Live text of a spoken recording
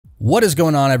What is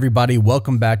going on, everybody?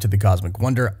 Welcome back to the Cosmic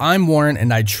Wonder. I'm Warren,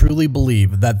 and I truly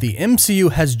believe that the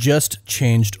MCU has just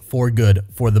changed for good,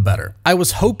 for the better. I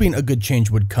was hoping a good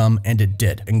change would come, and it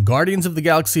did. And Guardians of the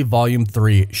Galaxy Volume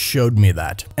 3 showed me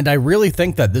that. And I really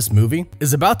think that this movie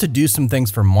is about to do some things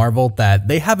for Marvel that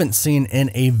they haven't seen in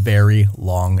a very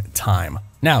long time.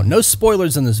 Now, no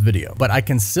spoilers in this video, but I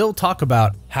can still talk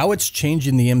about how it's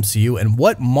changing the MCU and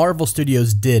what Marvel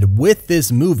Studios did with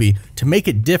this movie to make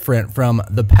it different from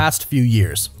the past few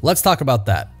years. Let's talk about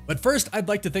that. But first, I'd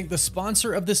like to thank the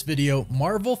sponsor of this video,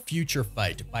 Marvel Future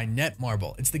Fight by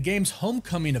Netmarble. It's the game's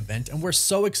homecoming event, and we're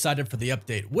so excited for the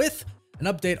update, with an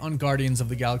update on Guardians of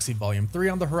the Galaxy Volume 3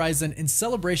 on the horizon in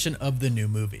celebration of the new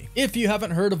movie. If you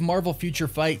haven't heard of Marvel Future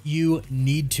Fight, you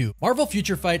need to. Marvel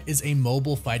Future Fight is a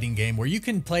mobile fighting game where you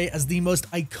can play as the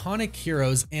most iconic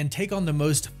heroes and take on the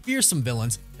most fearsome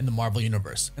villains in the Marvel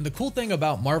Universe. And the cool thing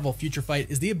about Marvel Future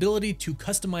Fight is the ability to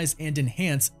customize and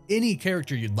enhance any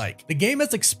character you'd like. The game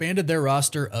has expanded their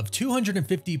roster of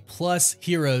 250 plus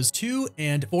heroes to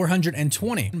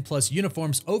 420 plus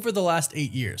uniforms over the last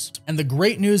 8 years. And the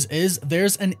great news is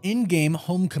there's an in-game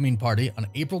homecoming party on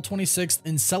April 26th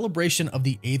in celebration of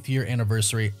the 8th year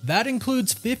anniversary. That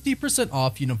includes 50%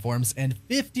 off uniforms and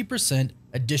 50%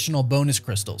 additional bonus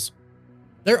crystals.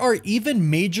 There are even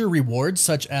major rewards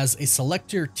such as a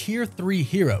select your tier 3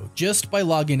 hero just by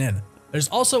logging in. There's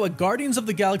also a Guardians of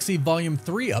the Galaxy Volume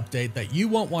 3 update that you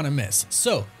won't want to miss.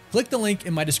 So click the link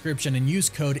in my description and use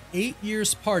code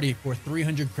 8yearsparty for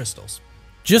 300 crystals.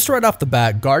 Just right off the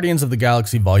bat, Guardians of the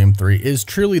Galaxy Volume 3 is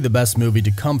truly the best movie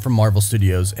to come from Marvel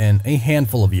Studios in a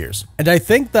handful of years. And I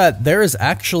think that there is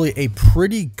actually a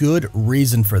pretty good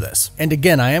reason for this. And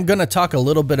again, I am going to talk a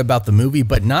little bit about the movie,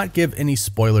 but not give any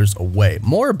spoilers away.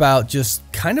 More about just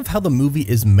kind of how the movie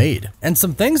is made and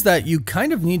some things that you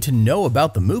kind of need to know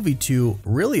about the movie to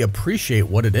really appreciate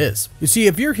what it is. You see,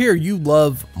 if you're here, you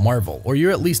love Marvel, or you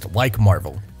at least like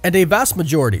Marvel. And a vast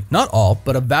majority, not all,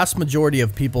 but a vast majority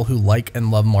of people who like and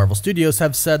love Marvel Studios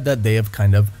have said that they have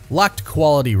kind of lacked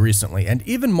quality recently, and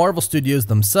even Marvel Studios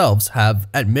themselves have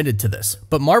admitted to this.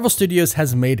 But Marvel Studios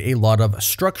has made a lot of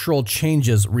structural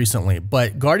changes recently,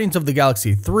 but Guardians of the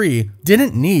Galaxy 3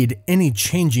 didn't need any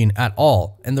changing at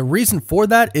all. And the reason for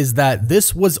that is that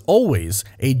this was always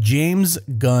a James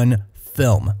Gunn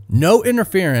film. No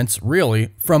interference,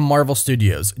 really, from Marvel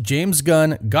Studios. James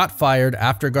Gunn got fired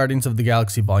after Guardians of the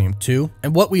Galaxy Volume 2,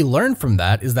 and what we learned from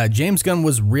that is that James Gunn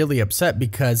was really upset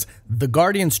because the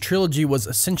Guardians trilogy was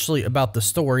essentially about the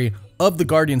story of the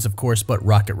Guardians, of course, but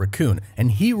Rocket Raccoon, and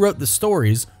he wrote the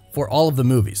stories for all of the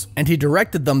movies, and he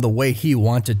directed them the way he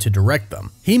wanted to direct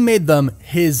them. He made them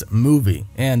his movie,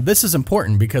 and this is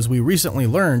important because we recently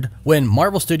learned when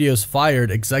Marvel Studios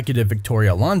fired executive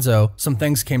Victoria Alonso, some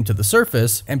things came to the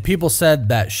surface, and people said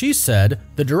that she said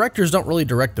the directors don't really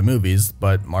direct the movies,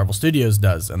 but Marvel Studios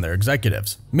does, and they're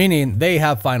executives. Meaning they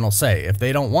have final say. If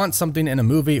they don't want something in a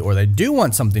movie, or they do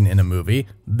want something in a movie,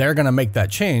 they're gonna make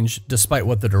that change despite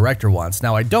what the director wants.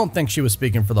 Now, I don't think she was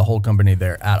speaking for the whole company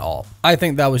there at all. I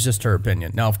think that was just her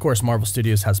opinion. Now, of course, Marvel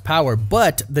Studios has power,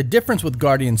 but the difference with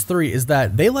Guardians 3 is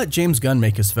that they let James Gunn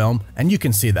make his film, and you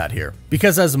can see that here.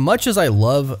 Because as much as I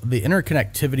love the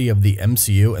interconnectivity of the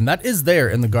MCU, and that is there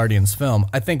in the Guardians film,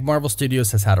 I think Marvel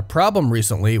Studios has had a problem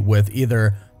recently with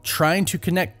either trying to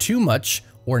connect too much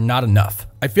or not enough.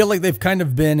 I feel like they've kind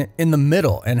of been in the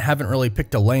middle and haven't really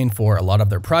picked a lane for a lot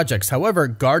of their projects. However,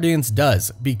 Guardians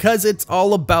does, because it's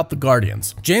all about the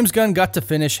Guardians. James Gunn got to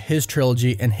finish his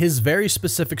trilogy and his very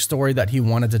specific story that he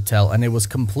wanted to tell, and it was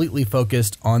completely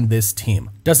focused on this team.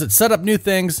 Does it set up new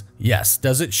things? Yes.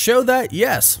 Does it show that?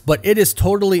 Yes. But it is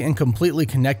totally and completely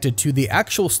connected to the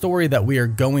actual story that we are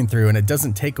going through, and it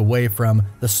doesn't take away from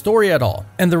the story at all.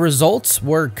 And the results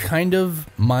were kind of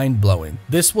mind-blowing.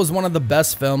 This was one of the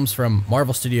best films from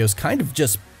Marvel Studios, kind of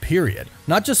just period.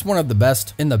 Not just one of the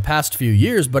best in the past few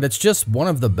years, but it's just one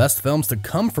of the best films to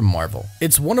come from Marvel.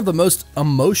 It's one of the most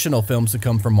emotional films to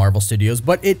come from Marvel Studios,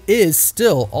 but it is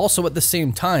still also at the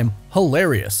same time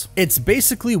hilarious. It's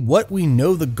basically what we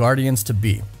know the Guardians to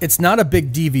be. It's not a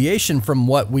big deviation from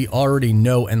what we already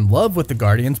know and love with the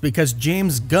Guardians, because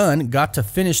James Gunn got to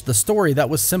finish the story that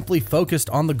was simply focused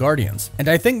on the Guardians. And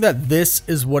I think that this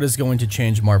is what is going to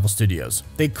change Marvel Studios.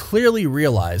 They clearly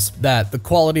realize that the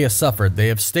quality has suffered. They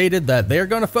have stated that they are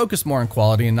going to focus more on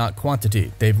quality and not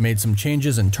quantity. They've made some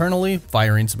changes internally,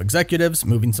 firing some executives,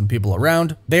 moving some people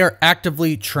around. They are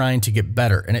actively trying to get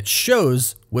better, and it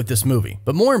shows with this movie.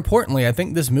 But more importantly, I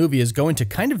think this movie is going to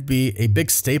kind of be a big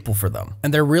staple for them.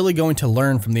 And they're really going to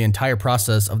learn from the entire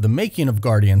process of the making of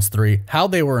Guardians 3, how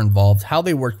they were involved, how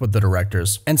they worked with the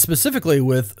directors, and specifically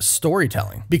with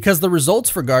storytelling. Because the results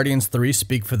for Guardians 3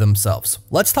 speak for themselves.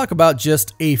 Let's talk about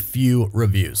just a few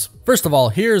reviews. First of all,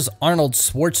 here's Arnold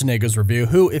Schwarzenegger's review,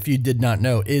 who, if you did not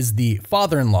know, is the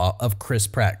father-in-law of Chris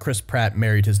Pratt. Chris Pratt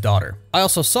married his daughter. I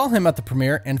also saw him at the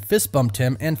premiere and fist bumped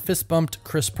him and fist bumped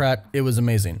Chris Pratt. It was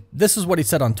amazing. This is what he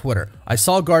said on Twitter. I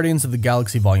saw Guardians of the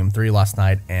Galaxy Volume 3 last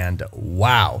night and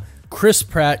wow. Chris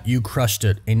Pratt, you crushed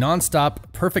it. A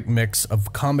non-stop, perfect mix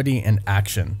of comedy and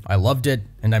action. I loved it,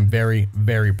 and I'm very,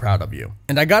 very proud of you.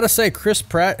 And I gotta say, Chris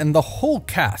Pratt and the whole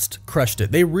cast crushed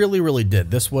it. They really, really did.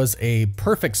 This was a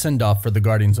perfect send-off for the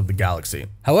Guardians of the Galaxy.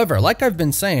 However, like I've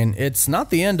been saying, it's not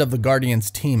the end of the Guardians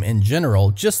team in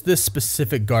general, just this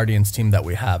specific Guardians team that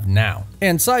we have now.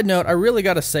 And side note, I really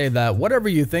gotta say that whatever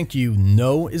you think you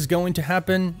know is going to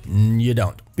happen, you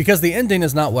don't. Because the ending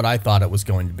is not what I thought it was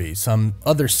going to be. Some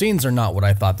other scenes are not what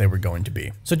I thought they were going to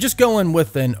be. So just go in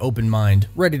with an open mind,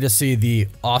 ready to see the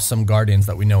awesome Guardians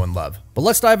that we know and love. But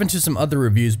let's dive into some other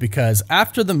reviews because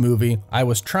after the movie, I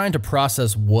was trying to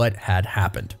process what had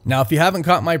happened. Now, if you haven't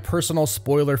caught my personal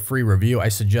spoiler-free review, I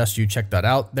suggest you check that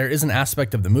out. There is an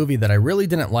aspect of the movie that I really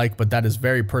didn't like, but that is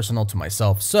very personal to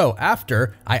myself. So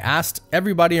after, I asked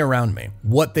everybody around me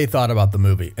what they thought about the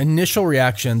movie. Initial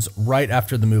reactions right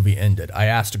after the movie ended. I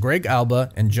asked Greg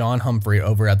Alba and John Humphrey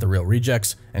over at The Real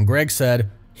Rejects, and Greg said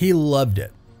he loved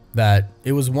it. That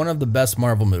it was one of the best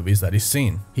Marvel movies that he's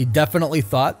seen. He definitely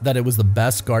thought that it was the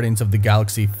best Guardians of the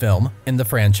Galaxy film in the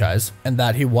franchise and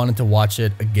that he wanted to watch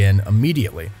it again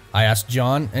immediately. I asked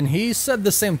John and he said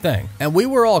the same thing. And we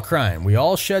were all crying. We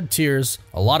all shed tears,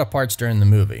 a lot of parts during the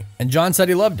movie. And John said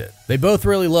he loved it. They both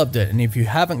really loved it. And if you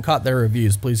haven't caught their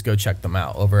reviews, please go check them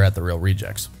out over at The Real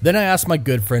Rejects. Then I asked my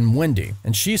good friend Wendy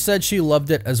and she said she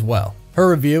loved it as well. Her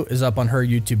review is up on her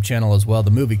YouTube channel as well,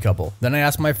 The Movie Couple. Then I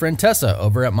asked my friend Tessa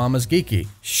over at Mama's Geeky.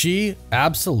 She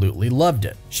absolutely loved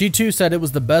it. She too said it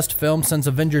was the best film since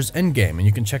Avengers Endgame, and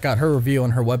you can check out her review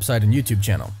on her website and YouTube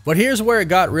channel. But here's where it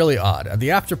got really odd. At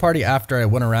the after party after I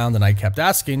went around and I kept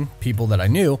asking people that I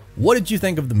knew, what did you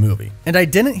think of the movie? And I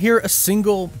didn't hear a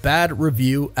single bad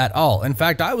review at all. In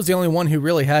fact, I was the only one who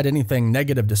really had anything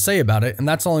negative to say about it, and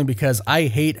that's only because I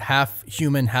hate half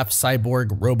human, half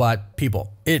cyborg robot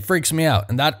people. It freaks me out,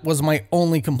 and that was my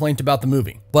only complaint about the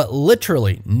movie. But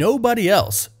literally nobody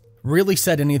else really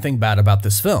said anything bad about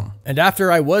this film. And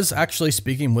after I was actually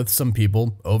speaking with some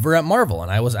people over at Marvel,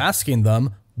 and I was asking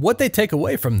them what they take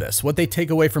away from this, what they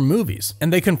take away from movies.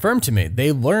 And they confirmed to me,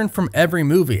 they learn from every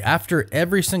movie. After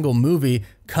every single movie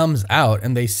comes out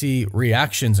and they see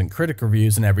reactions and critic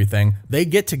reviews and everything, they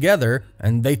get together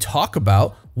and they talk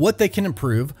about what they can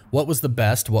improve, what was the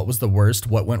best, what was the worst,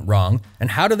 what went wrong,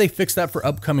 and how do they fix that for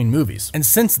upcoming movies. And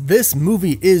since this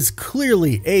movie is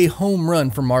clearly a home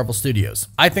run for Marvel Studios,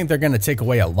 I think they're going to take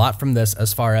away a lot from this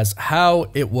as far as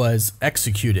how it was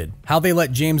executed, how they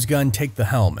let James Gunn take the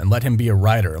helm and let him be a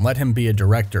writer and let him be a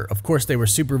director. Of course, they were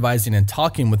supervising and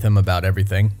talking with him about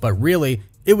everything, but really,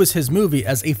 it was his movie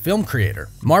as a film creator.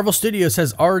 Marvel Studios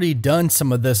has already done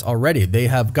some of this already. They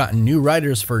have gotten new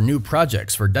writers for new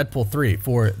projects, for Deadpool 3,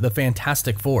 for the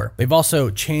Fantastic Four. They've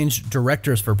also changed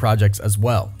directors for projects as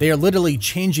well. They are literally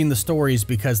changing the stories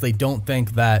because they don't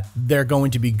think that they're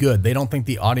going to be good. They don't think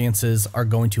the audiences are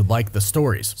going to like the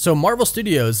stories. So Marvel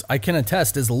Studios, I can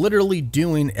attest, is literally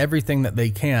doing everything that they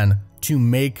can to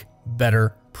make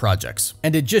better projects.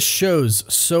 And it just shows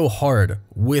so hard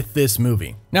with this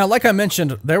movie. Now, like I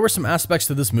mentioned, there were some aspects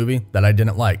to this movie that I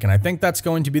didn't like, and I think that's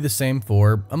going to be the same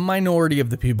for a minority of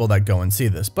the people that go and see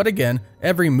this. But again,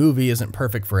 every movie isn't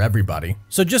perfect for everybody.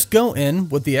 So just go in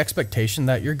with the expectation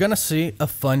that you're gonna see a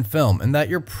fun film and that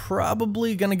you're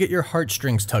probably gonna get your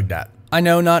heartstrings tugged at. I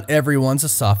know not everyone's a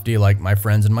softie like my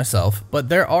friends and myself, but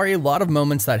there are a lot of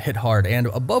moments that hit hard, and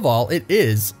above all, it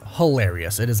is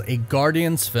hilarious. It is a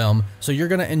Guardians film, so you're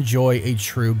gonna enjoy a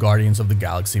true Guardians of the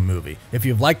Galaxy movie. If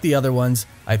you've liked the other ones,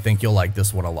 I think you'll like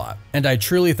this one a lot. And I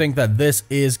truly think that this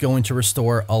is going to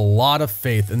restore a lot of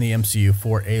faith in the MCU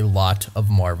for a lot of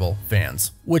Marvel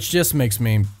fans, which just makes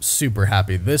me super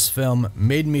happy. This film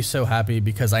made me so happy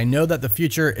because I know that the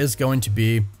future is going to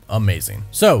be amazing.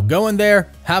 So go in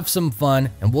there, have some fun,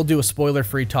 and we'll do a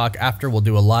spoiler-free talk after. We'll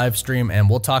do a live stream and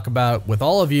we'll talk about with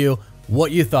all of you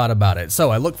what you thought about it. So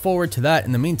I look forward to that.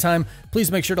 In the meantime,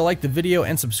 please make sure to like the video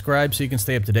and subscribe so you can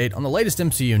stay up to date on the latest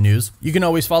MCU news. You can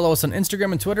always follow us on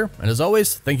Instagram and Twitter. And as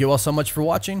always, thank you all so much for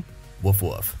watching. Woof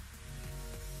woof.